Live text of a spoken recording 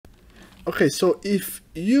Okay, so if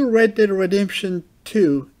your Red Dead Redemption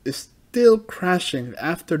 2 is still crashing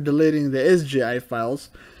after deleting the SGI files,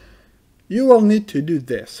 you will need to do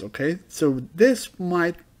this, okay? So this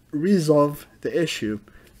might resolve the issue.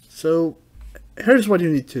 So here's what you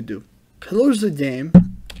need to do. Close the game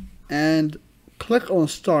and click on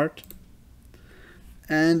Start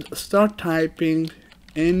and start typing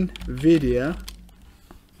NVIDIA,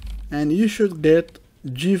 and you should get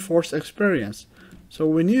GeForce Experience. So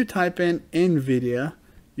when you type in NVIDIA,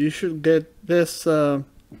 you should get this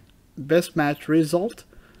best match result,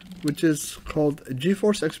 which is called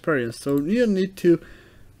GeForce Experience. So you need to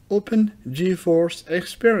open GeForce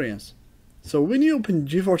Experience. So when you open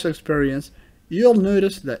GeForce Experience, you'll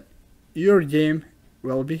notice that your game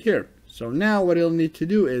will be here. So now what you'll need to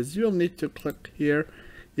do is you'll need to click here,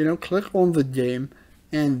 click on the game,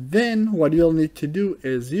 and then what you'll need to do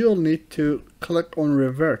is you'll need to click on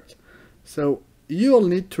revert. So you'll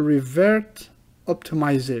need to revert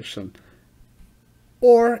optimization,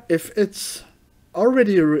 or if it's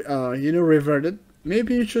already reverted,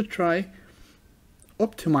 maybe you should try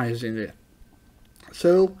optimizing it.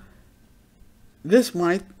 So this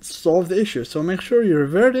might solve the issue. So make sure you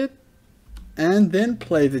revert it and then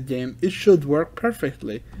play the game. It should work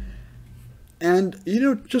perfectly. And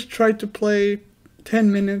just try to play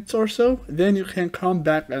 10 minutes or so, then you can come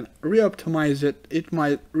back and re-optimize it. It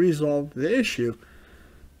might resolve the issue.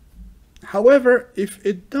 However, if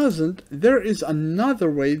it doesn't, there is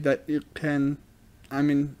another way that you can,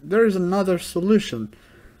 there is another solution.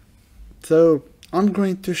 So I'm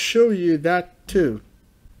going to show you that too.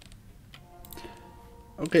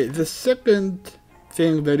 Okay, the second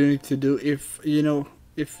thing that you need to do if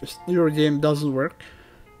your game doesn't work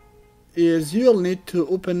is you'll need to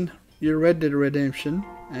open your Red Dead Redemption,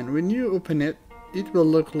 and when you open it, it will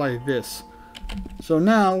look like this. So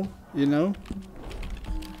now,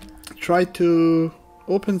 try to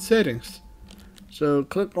open settings. So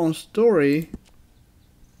click on story.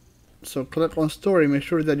 Make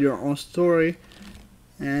sure that you're on story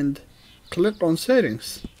and click on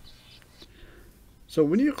settings. So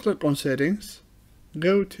when you click on settings,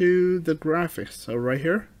 go to the graphics. So right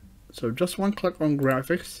here. So just one click on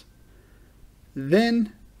graphics.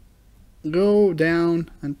 Then go down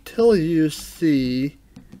until you see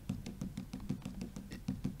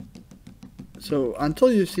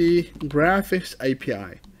graphics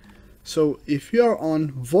API. So if you're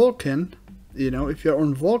on Vulkan,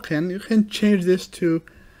 you can change this to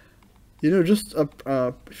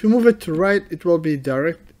if you move it to right, it will be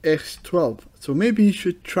DirectX 12. So maybe you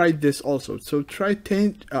should try this also. So try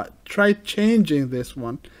changing this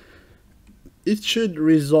one. It should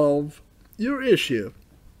resolve your issue.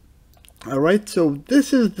 Alright, so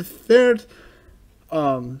this is the third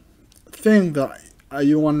thing that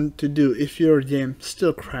you want to do if your game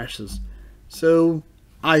still crashes. So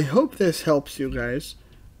I hope this helps you guys,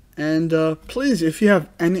 and please, if you have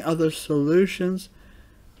any other solutions,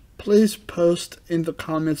 please post in the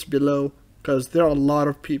comments below, because there are a lot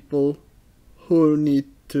of people who need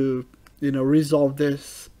to resolve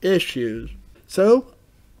this issue. So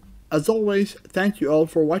as always, thank you all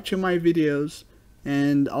for watching my videos,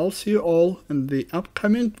 and I'll see you all in the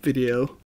upcoming video.